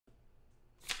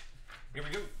Here we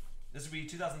go. This will be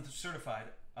 2000 certified.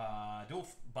 Dual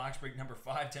box break number 5,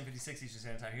 1056 Eastern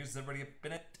Standard Time. Here's everybody up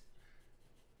in it.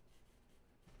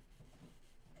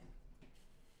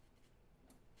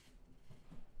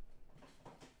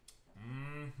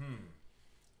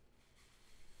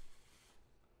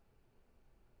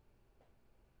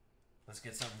 Let's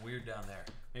get something weird down there.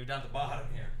 Maybe down at the bottom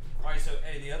here. All right, so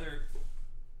hey, the other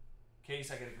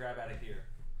case I got to grab out of here.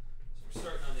 So we're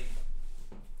starting on the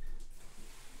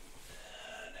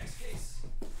next case.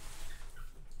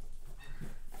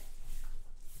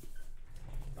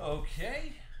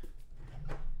 Okay.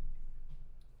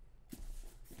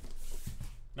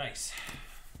 Nice.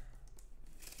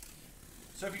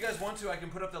 So if you guys want to, I can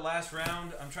put up the last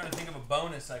round. I'm trying to think of a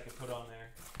bonus I could put on there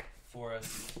for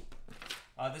us.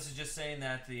 This is just saying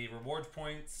that the rewards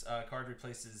points card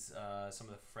replaces some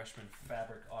of the freshman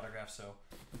fabric autographs. So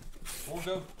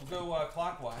we'll go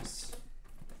clockwise.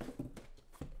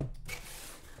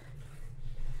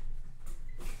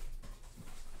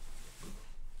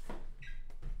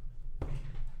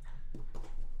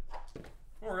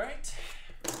 All right.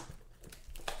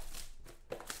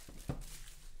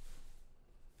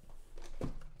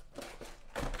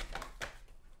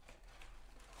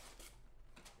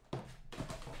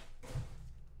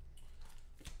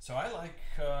 So I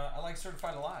like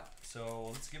certified a lot.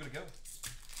 So let's give it a go.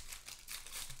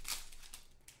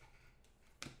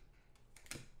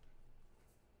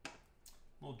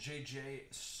 Little JJ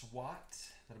SWAT.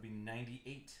 That'll be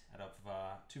 98 out of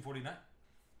 249.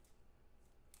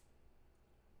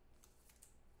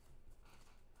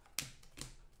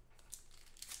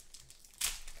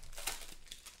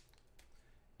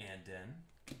 And then,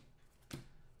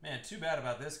 man, too bad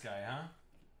about this guy, huh?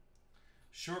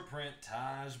 Short print,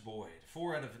 Taj Boyd.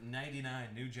 4 out of 99,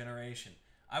 new generation.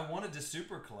 I wanted to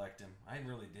super collect him. I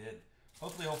really did.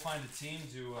 Hopefully he'll find a team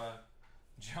to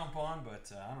jump on,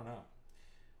 but I don't know.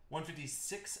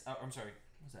 156, I'm sorry,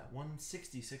 what was that?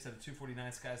 166 out of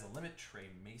 249. Sky's the limit. Trey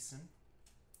Mason.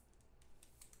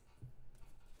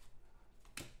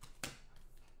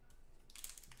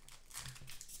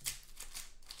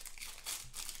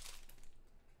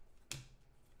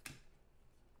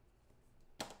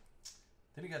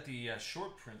 Then you got the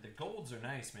short print. The golds are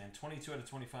nice, man. 22 out of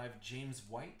 25. James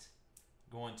White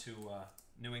going to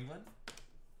New England.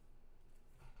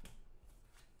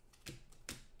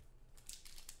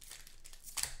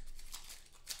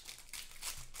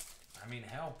 I mean,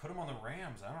 hell, put him on the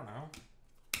Rams. I don't know.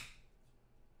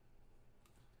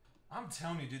 I'm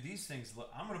telling you, dude, these things look...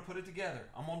 I'm going to put it together.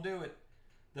 I'm going to do it.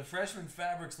 The freshman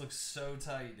fabrics look so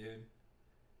tight, dude.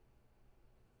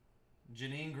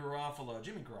 Jimmy Garoppolo,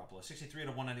 63 out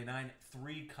of 199,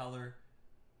 3-color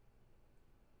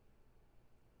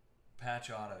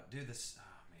patch auto. Dude, this,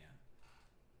 oh man,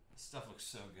 this stuff looks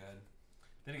so good.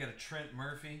 Then you got a Trent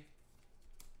Murphy,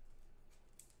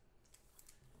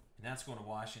 and that's going to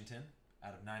Washington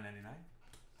out of 999.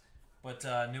 But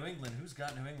New England, who's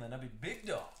got New England? That'd be Big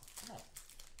Dog. Come on.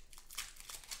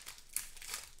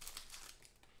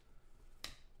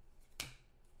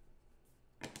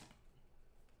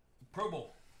 Pro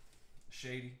Bowl.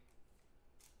 Shady.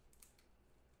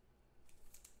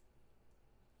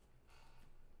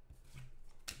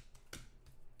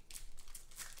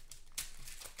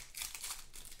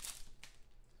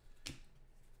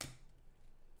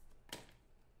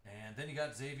 And then you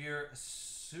got Xavier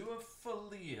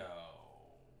Suafalio.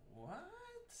 What?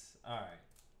 All right.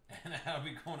 And I'll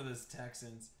be going to this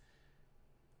Texans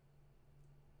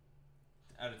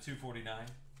out of 249.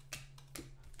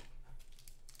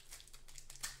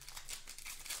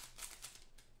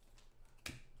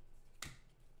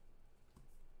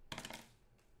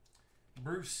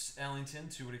 Bruce Ellington,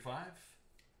 285,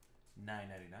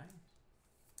 999.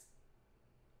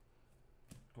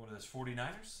 Going to this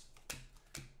 49ers.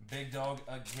 Big Dog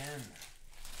again.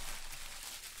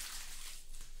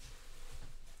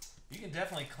 You can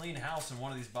definitely clean house in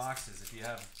one of these boxes if you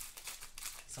have.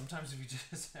 Sometimes if you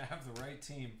just have the right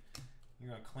team, you're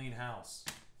going to clean house.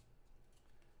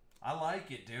 I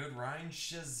like it, dude. Ryan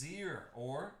Shazier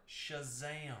or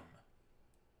Shazam.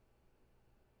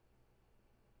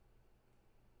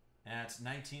 That's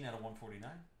 19 out of 149.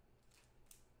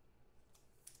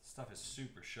 Stuff is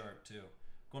super sharp, too.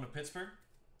 Going to Pittsburgh.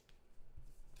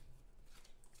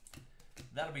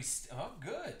 That'll be... Oh,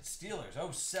 good. Steelers.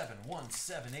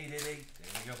 07-17888. There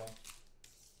you go, Bob.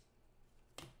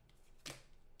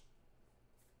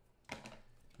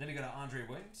 Then you got Andre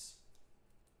Williams.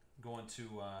 Going to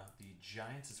the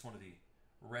Giants. It's one of the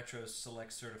Retro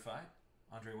Select Certified.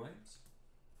 Andre Williams.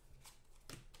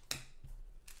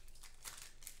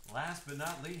 Last but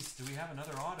not least, do we have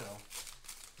another auto?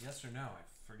 Yes or no? I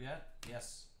forget?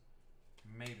 Yes.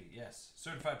 Maybe, yes.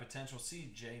 Certified Potential,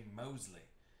 C.J. Mosley.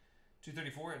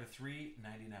 234 out of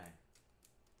 399.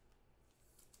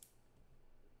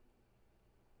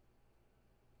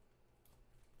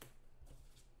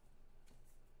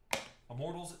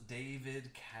 Immortals,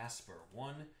 David Casper.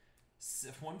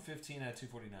 115 out of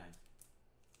 249.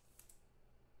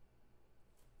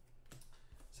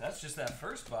 So that's just that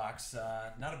first box.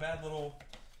 Not a bad little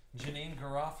Janine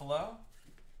Garofalo.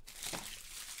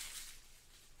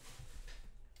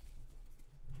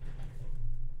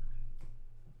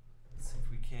 Let's see if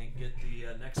we can't get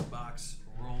the next box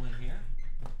rolling here.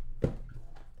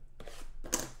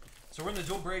 So we're in the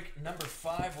dual break number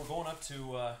 5. We're going up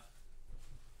to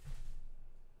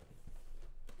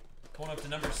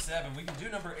number 7. We can do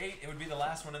number 8. It would be the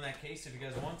last one in that case if you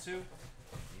guys want to. You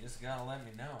just gotta let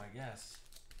me know, I guess,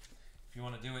 if you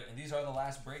want to do it. And these are the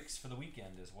last breaks for the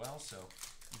weekend as well, so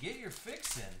get your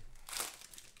fix in.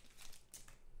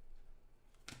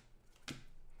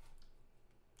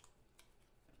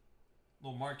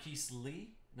 Little Marquise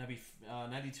Lee,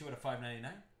 92 out of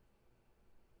 599.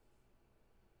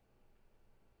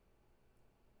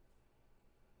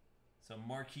 So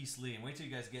Marquise Lee, and wait till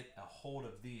you guys get a hold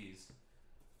of these.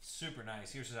 Super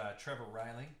nice. Here's Trevor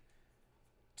Riley,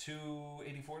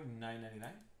 284 to 999.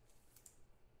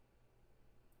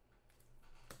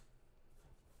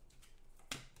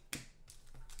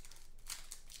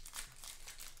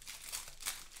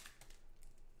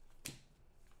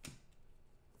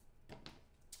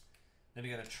 Then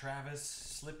you got a Travis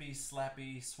Slippy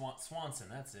Slappy Swanson.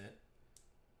 That's it.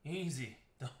 Easy.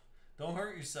 Don't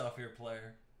hurt yourself here,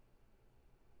 player.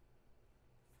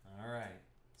 All right.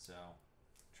 So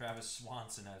Travis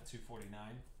Swanson at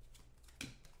 249.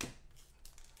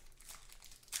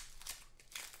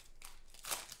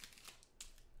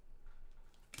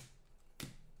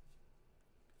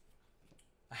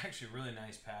 Actually, a really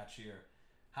nice patch here.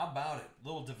 How about it?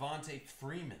 Little Devontae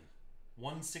Freeman.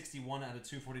 161 out of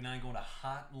 249 going to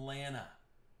Hotlanta.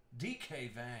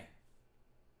 DK Vang.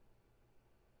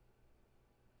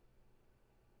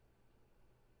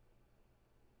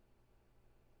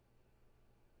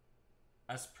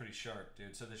 That's pretty sharp,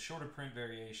 dude. So the shorter print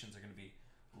variations are going to be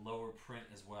lower print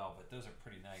as well, but those are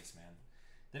pretty nice, man.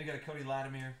 Then you got a Cody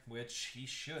Latimer, which he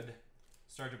should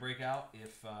start to break out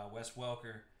if Wes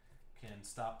Welker can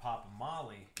stop popping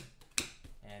Molly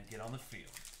and get on the field.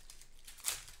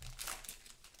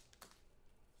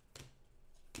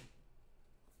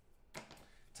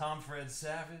 Tom Fred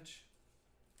Savage.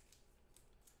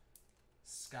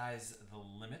 Sky's the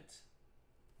limit.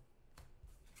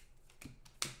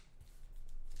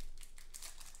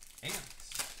 And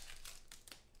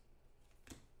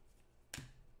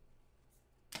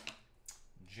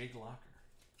Jake Locker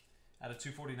out of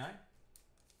 249.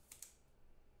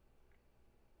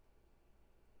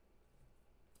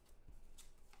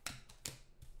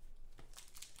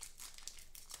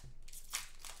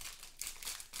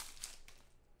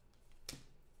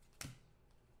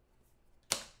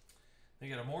 They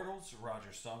got Immortals,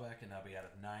 Roger Staubach, and that'll be out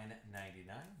of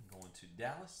 999. Going to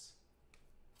Dallas.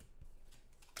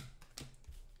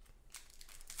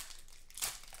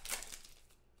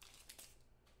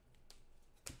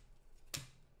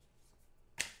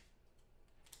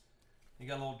 You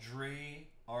got a little Dre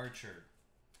Archer,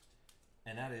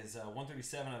 and that is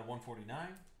 137 out of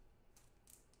 149.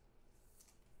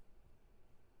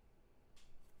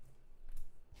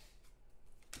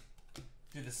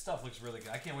 Dude, this stuff looks really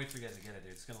good. I can't wait for you guys to get it,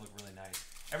 dude. It's going to look really nice.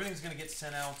 Everything's going to get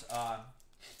sent out.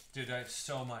 Dude, I have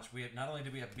so much. We have, not only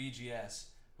do we have BGS,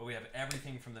 but we have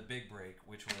everything from the big break,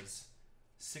 which was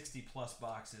 60 plus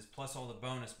boxes, plus all the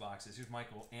bonus boxes. Here's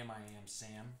Michael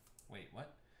Sam. Wait,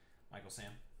 what? Michael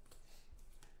Sam.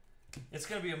 It's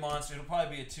going to be a monster. It'll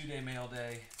probably be a 2-day mail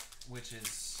day, which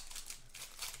is...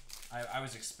 I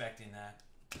was expecting that,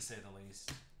 to say the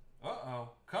least.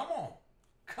 Uh-oh. Come on.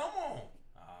 Come on.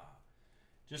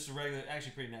 Just a regular,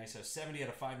 actually pretty nice. So 70 out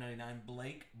of 599,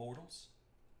 Blake Bortles.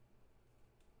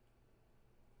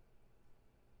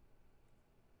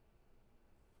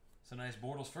 So nice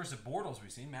Bortles. First of Bortles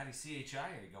we've seen. Matty CHI.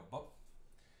 There you go. Boop.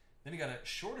 Then you got a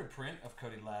shorter print of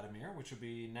Cody Latimer, which would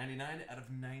be 99 out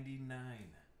of 99.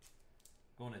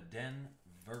 Going to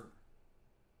Denver.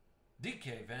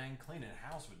 DK Vang cleaning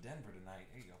house with Denver tonight.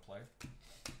 There you go, player.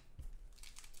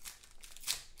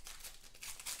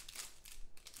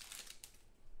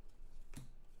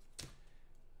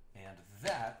 And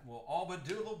that will all but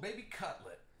do a little baby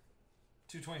cutlet.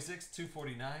 226,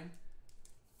 249.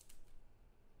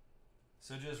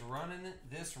 So just running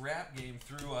this wrap game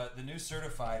through the new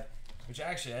certified, which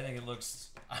actually I think it looks...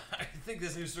 I think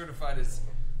this new certified is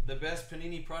the best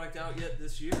Panini product out yet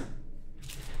this year.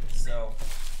 So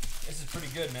this is pretty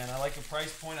good, man. I like the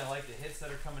price point. I like the hits that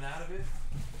are coming out of it.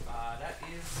 That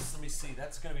is, let me see,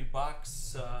 that's going to be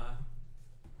box,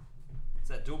 is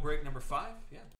that dual break number 5? Yeah.